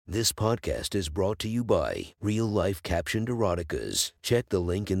This podcast is brought to you by Real Life Captioned Eroticas. Check the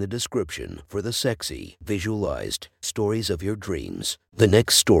link in the description for the sexy, visualized stories of your dreams. The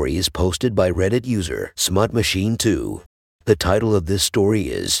next story is posted by Reddit user SmutMachine2. The title of this story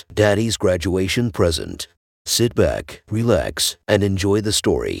is Daddy's Graduation Present. Sit back, relax, and enjoy the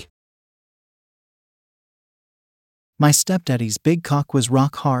story. My stepdaddy's big cock was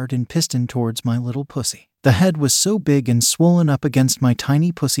rock hard and pistoned towards my little pussy. The head was so big and swollen up against my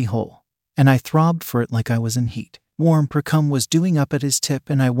tiny pussy hole, and I throbbed for it like I was in heat. Warm precum was dewing up at his tip,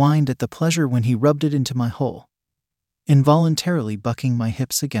 and I whined at the pleasure when he rubbed it into my hole, involuntarily bucking my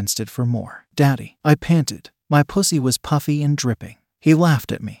hips against it for more. "Daddy," I panted. My pussy was puffy and dripping. He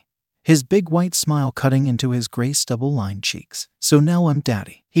laughed at me, his big white smile cutting into his gray stubble-lined cheeks. "So now I'm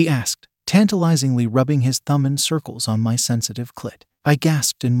daddy?" he asked, tantalizingly rubbing his thumb in circles on my sensitive clit. I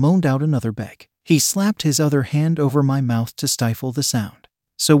gasped and moaned out another beg. He slapped his other hand over my mouth to stifle the sound,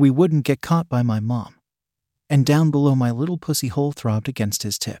 so we wouldn't get caught by my mom. And down below, my little pussy hole throbbed against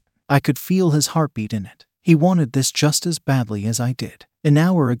his tip. I could feel his heartbeat in it. He wanted this just as badly as I did. An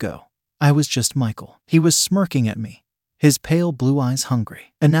hour ago, I was just Michael. He was smirking at me, his pale blue eyes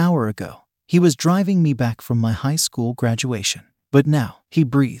hungry. An hour ago, he was driving me back from my high school graduation. But now, he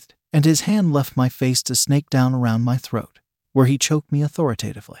breathed, and his hand left my face to snake down around my throat, where he choked me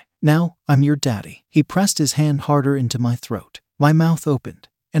authoritatively. "Now, I'm your daddy." He pressed his hand harder into my throat. My mouth opened,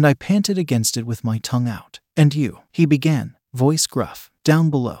 and I panted against it with my tongue out. "And you," he began, voice gruff.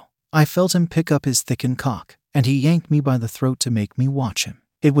 Down below, I felt him pick up his thickened cock, and he yanked me by the throat to make me watch him.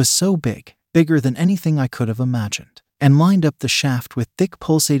 It was so big, bigger than anything I could have imagined, and lined up the shaft with thick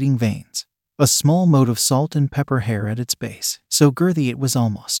pulsating veins, a small mote of salt and pepper hair at its base. So girthy it was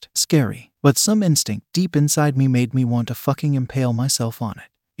almost scary, but some instinct deep inside me made me want to fucking impale myself on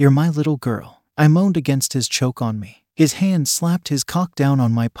it. "You're my little girl," I moaned against his choke on me. His hand slapped his cock down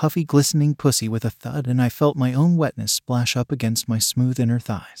on my puffy, glistening pussy with a thud, and I felt my own wetness splash up against my smooth inner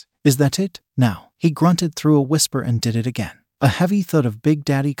thighs. "Is that it? Now?" He grunted through a whisper and did it again. A heavy thud of big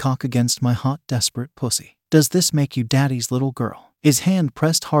daddy cock against my hot, desperate pussy. "Does this make you daddy's little girl?" His hand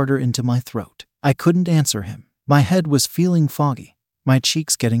pressed harder into my throat. I couldn't answer him. My head was feeling foggy, my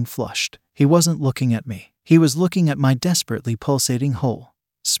cheeks getting flushed. He wasn't looking at me. He was looking at my desperately pulsating hole,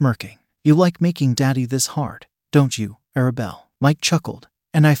 smirking. "You like making daddy this hard, don't you, Arabelle?" Mike chuckled,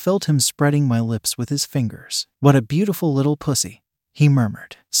 and I felt him spreading my lips with his fingers. "What a beautiful little pussy," he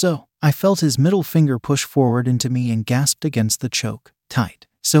murmured. "So," I felt his middle finger push forward into me and gasped against the choke. "Tight.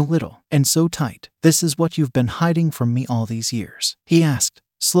 So little, and so tight. This is what you've been hiding from me all these years?" he asked,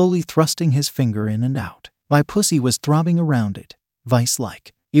 slowly thrusting his finger in and out. My pussy was throbbing around it,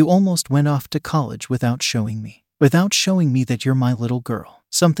 vice-like. "You almost went off to college without showing me. Without showing me that you're my little girl."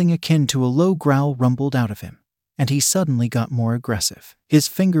 Something akin to a low growl rumbled out of him, and he suddenly got more aggressive. His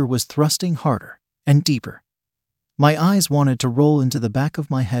finger was thrusting harder and deeper. My eyes wanted to roll into the back of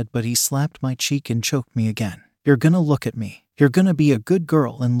my head, but he slapped my cheek and choked me again. "You're gonna look at me. You're gonna be a good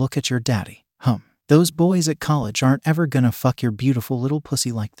girl and look at your daddy. Those boys at college aren't ever gonna fuck your beautiful little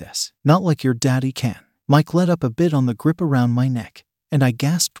pussy like this. Not like your daddy can." Mike let up a bit on the grip around my neck, and I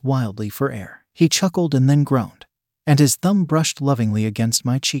gasped wildly for air. He chuckled and then groaned, and his thumb brushed lovingly against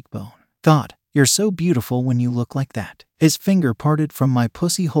my cheekbone. "God, you're so beautiful when you look like that." His finger parted from my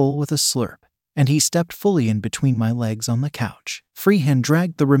pussy hole with a slurp, and he stepped fully in between my legs on the couch. Freehand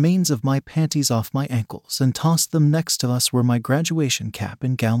dragged the remains of my panties off my ankles and tossed them next to us where my graduation cap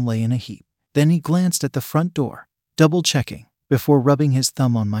and gown lay in a heap. Then he glanced at the front door, double-checking, before rubbing his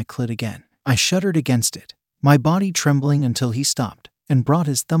thumb on my clit again. I shuddered against it, my body trembling until he stopped and brought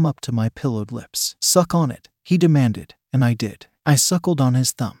his thumb up to my pillowed lips. "Suck on it," he demanded, and I did. I suckled on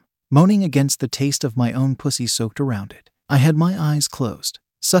his thumb, moaning against the taste of my own pussy soaked around it. I had my eyes closed,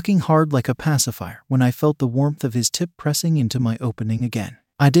 sucking hard like a pacifier when I felt the warmth of his tip pressing into my opening again.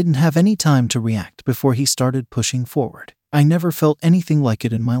 I didn't have any time to react before he started pushing forward. I never felt anything like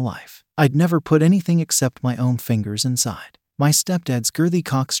it in my life. I'd never put anything except my own fingers inside. My stepdad's girthy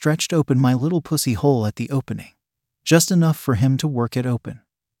cock stretched open my little pussy hole at the opening, just enough for him to work it open,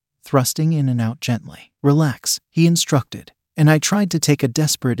 thrusting in and out gently. "Relax," he instructed, and I tried to take a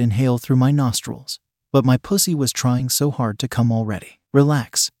desperate inhale through my nostrils, but my pussy was trying so hard to come already.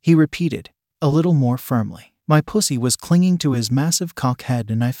 "Relax," he repeated, a little more firmly. My pussy was clinging to his massive cock head,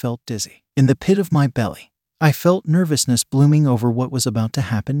 and I felt dizzy. In the pit of my belly, I felt nervousness blooming over what was about to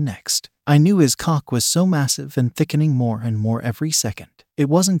happen next. I knew his cock was so massive and thickening more and more every second. It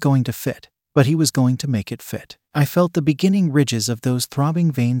wasn't going to fit, but he was going to make it fit. I felt the beginning ridges of those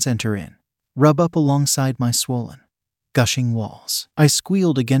throbbing veins enter in, rub up alongside my swollen, gushing walls. I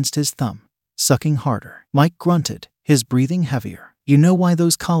squealed against his thumb, sucking harder. Mike grunted, his breathing heavier. You know why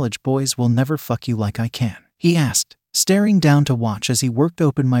those college boys will never fuck you like I can?" he asked, staring down to watch as he worked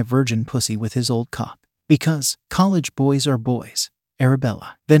open my virgin pussy with his old cock. "Because college boys are boys,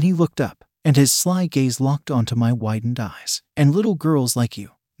 Arabella." Then he looked up, and his sly gaze locked onto my widened eyes. "And little girls like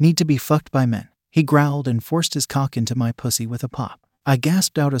you need to be fucked by men," he growled and forced his cock into my pussy with a pop. I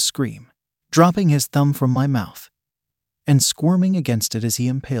gasped out a scream, dropping his thumb from my mouth and squirming against it as he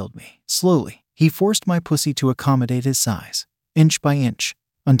impaled me. Slowly, he forced my pussy to accommodate his size, inch by inch,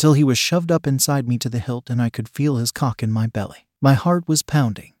 until he was shoved up inside me to the hilt and I could feel his cock in my belly. My heart was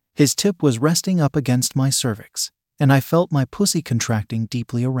pounding. His tip was resting up against my cervix, and I felt my pussy contracting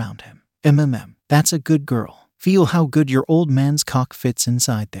deeply around him. That's a good girl. Feel how good your old man's cock fits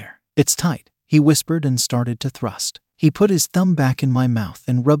inside there. It's tight," he whispered and started to thrust. He put his thumb back in my mouth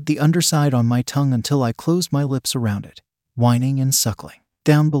and rubbed the underside on my tongue until I closed my lips around it, whining and suckling.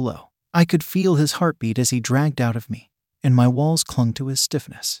 Down below, I could feel his heartbeat as he dragged out of me, and my walls clung to his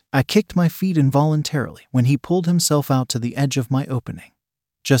stiffness. I kicked my feet involuntarily when he pulled himself out to the edge of my opening,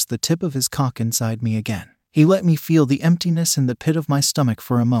 just the tip of his cock inside me again. He let me feel the emptiness in the pit of my stomach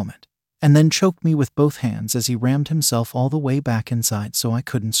for a moment, and then choked me with both hands as he rammed himself all the way back inside so I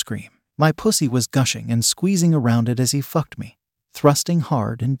couldn't scream. My pussy was gushing and squeezing around it as he fucked me, thrusting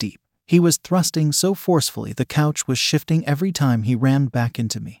hard and deep. He was thrusting so forcefully the couch was shifting every time he rammed back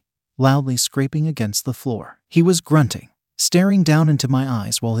into me, loudly scraping against the floor. He was grunting, staring down into my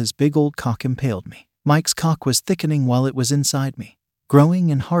eyes while his big old cock impaled me. Mike's cock was thickening while it was inside me,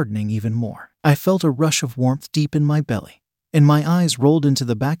 growing and hardening even more. I felt a rush of warmth deep in my belly, and my eyes rolled into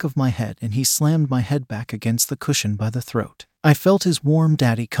the back of my head and he slammed my head back against the cushion by the throat. I felt his warm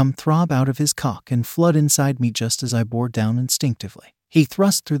daddy come throb out of his cock and flood inside me just as I bore down instinctively. He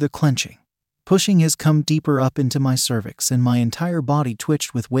thrust through the clenching, pushing his cum deeper up into my cervix, and my entire body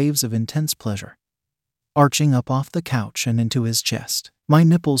twitched with waves of intense pleasure, arching up off the couch and into his chest. My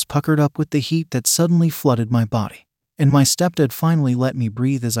nipples puckered up with the heat that suddenly flooded my body, and my stepdad finally let me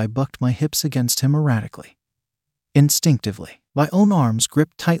breathe as I bucked my hips against him erratically. Instinctively, my own arms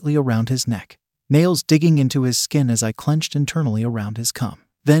gripped tightly around his neck, nails digging into his skin as I clenched internally around his cum.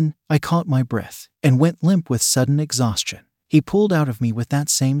 Then, I caught my breath and went limp with sudden exhaustion. He pulled out of me with that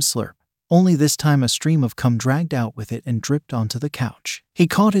same slurp, only this time a stream of cum dragged out with it and dripped onto the couch. He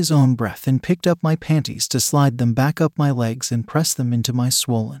caught his own breath and picked up my panties to slide them back up my legs and press them into my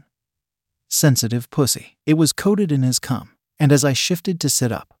swollen, sensitive pussy. It was coated in his cum, and as I shifted to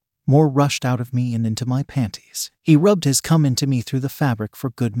sit up, more rushed out of me and into my panties. He rubbed his cum into me through the fabric for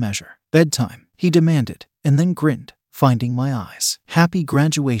good measure. "Bedtime," he demanded, and then grinned, finding my eyes. "Happy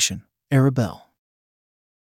graduation, Arabelle."